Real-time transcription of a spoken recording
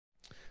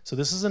So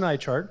this is an eye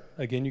chart.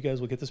 Again, you guys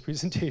will get this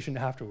presentation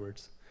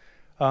afterwards.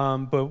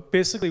 But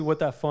basically what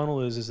that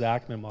funnel is the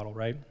Actman model,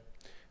 right?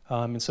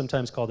 And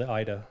sometimes called the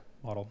IDA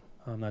model.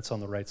 That's on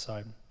the right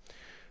side.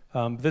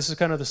 This is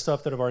kind of the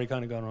stuff that I've already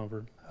kind of gone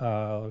over.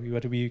 You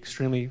have to be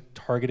extremely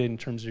targeted in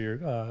terms of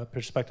your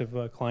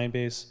prospective client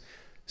base,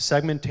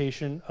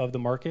 segmentation of the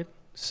market,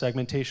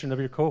 segmentation of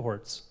your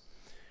cohorts.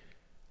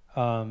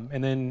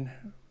 And then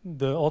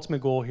the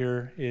ultimate goal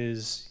here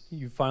is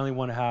you finally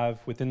want to have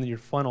within your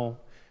funnel,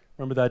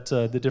 remember that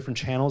the different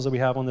channels that we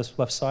have on this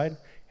left side,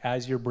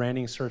 as your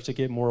branding starts to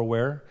get more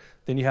aware,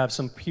 then you have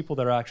some people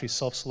that are actually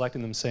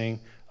self-selecting them saying,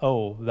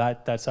 oh,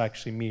 that's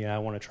actually me, and I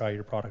want to try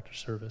your product or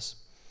service.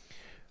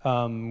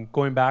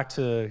 Going back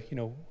to,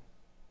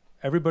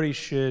 everybody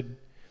should,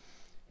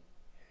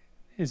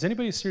 is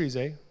anybody Series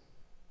A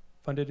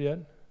funded yet?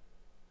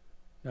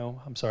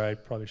 No, I'm sorry, I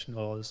probably should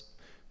know all this.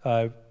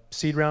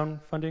 Seed round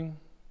funding,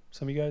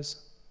 some of you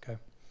guys? Okay.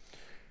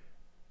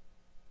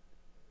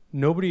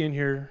 Nobody in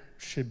here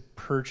should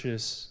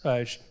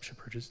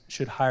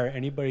should hire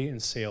anybody in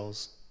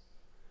sales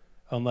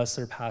unless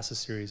they're past a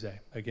Series A.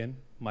 Again,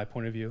 my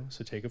point of view,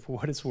 so take it for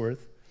what it's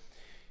worth.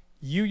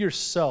 You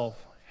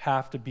yourself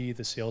have to be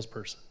the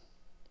salesperson.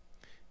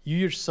 You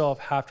yourself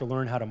have to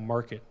learn how to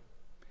market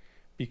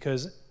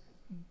because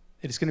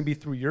it's going to be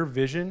through your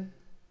vision.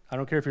 I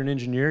don't care if you're an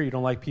engineer, you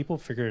don't like people,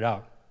 figure it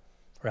out.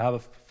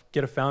 Or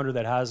get a founder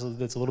that's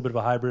a little bit of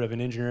a hybrid of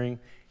an engineering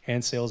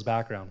and sales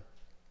background.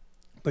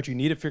 But you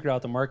need to figure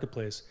out the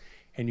marketplace,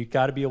 and you've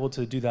got to be able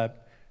to do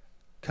that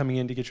coming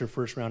in to get your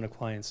first round of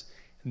clients.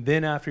 And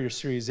then after your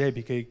Series A,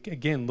 because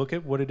again, look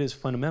at what it is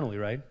fundamentally,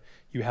 right?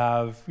 You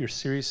have your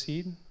Series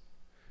seed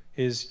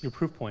is your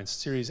proof points.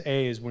 Series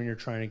A is when you're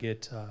trying to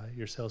get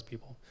your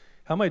salespeople.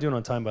 How am I doing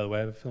on time, by the way?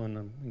 I have a feeling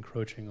I'm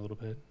encroaching a little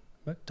bit.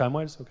 But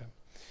time-wise, okay.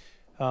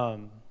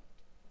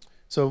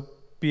 So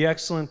be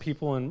excellent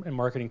people in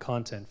marketing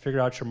content. Figure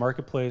out your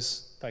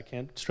marketplace. I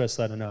can't stress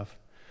that enough.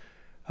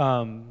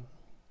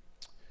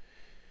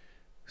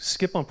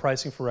 Skip on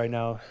pricing for right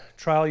now.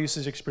 Trial,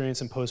 usage,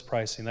 experience, and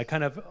post-pricing. That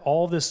kind of,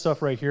 all this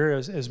stuff right here,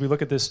 as we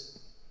look at this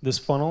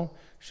funnel,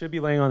 should be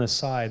laying on the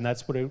side, and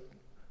that's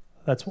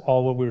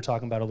all what we were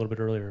talking about a little bit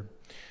earlier.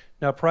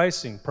 Now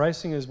pricing.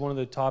 Pricing is one of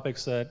the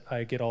topics that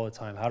I get all the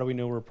time. How do we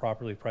know we're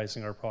properly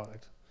pricing our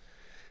product?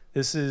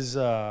 This is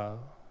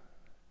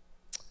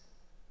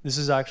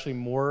actually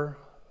more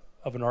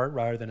of an art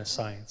rather than a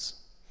science.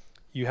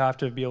 You have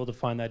to be able to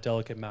find that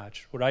delicate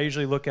match. What I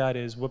usually look at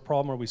is what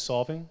problem are we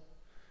solving?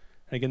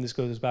 And again, this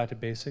goes back to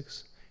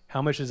basics.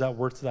 How much is that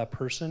worth to that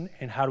person,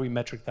 and how do we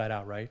metric that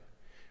out, right?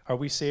 Are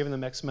we saving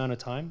them X amount of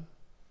time?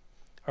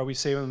 Are we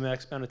saving them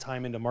X amount of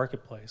time into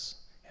marketplace?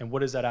 And what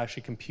does that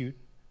actually compute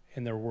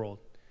in their world?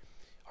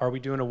 Are we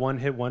doing a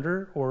one-hit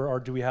wonder, or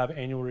do we have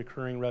annual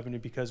recurring revenue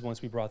because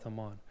once we brought them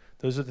on?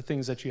 Those are the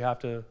things that you have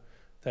to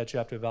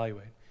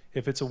evaluate.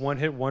 If it's a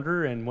one-hit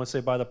wonder and once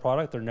they buy the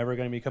product, they're never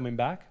going to be coming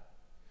back,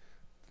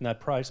 then that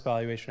price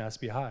valuation has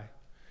to be high.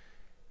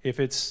 If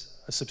it's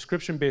a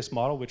subscription-based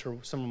model, which are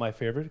some of my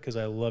favorite because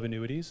I love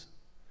annuities,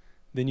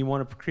 then you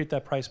want to create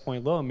that price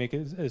point low and make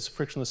it as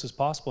frictionless as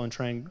possible and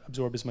try and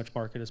absorb as much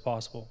market as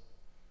possible.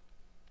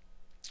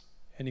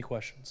 Any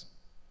questions?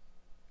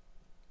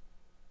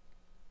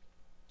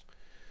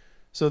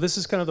 So this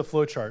is kind of the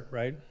flow chart,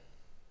 right?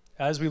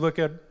 As we look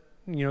at,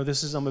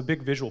 I'm a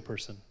big visual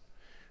person.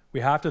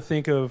 We have to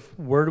think of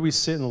where do we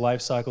sit in the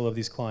life cycle of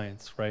these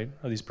clients, right?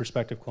 Of these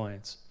prospective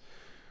clients.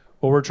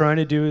 What we're trying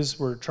to do is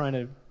we're trying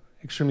to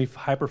extremely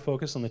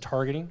hyper-focus on the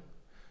targeting,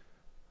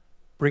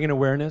 bringing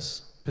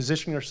awareness,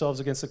 positioning ourselves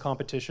against the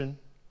competition,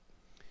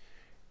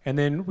 and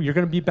then you're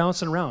going to be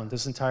bouncing around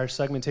this entire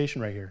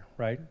segmentation right here,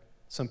 right?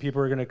 Some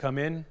people are going to come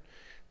in,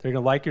 they're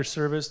going to like your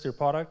service, your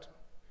product.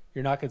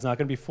 It's not going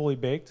to be fully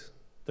baked.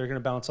 They're going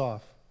to bounce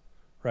off,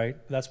 right?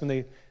 That's when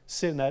they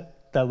sit in that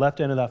left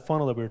end of that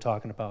funnel that we were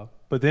talking about.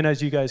 But then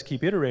as you guys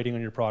keep iterating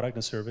on your product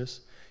and service,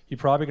 you're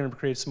probably going to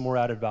create some more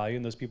added value,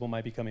 and those people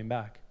might be coming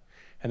back.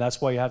 And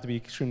that's why you have to be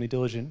extremely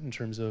diligent in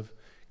terms of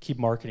keep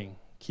marketing,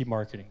 keep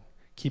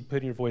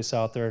putting your voice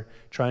out there,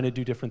 trying to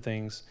do different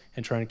things,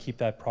 and trying to keep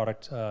that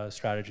product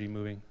strategy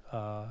moving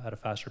at a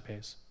faster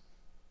pace.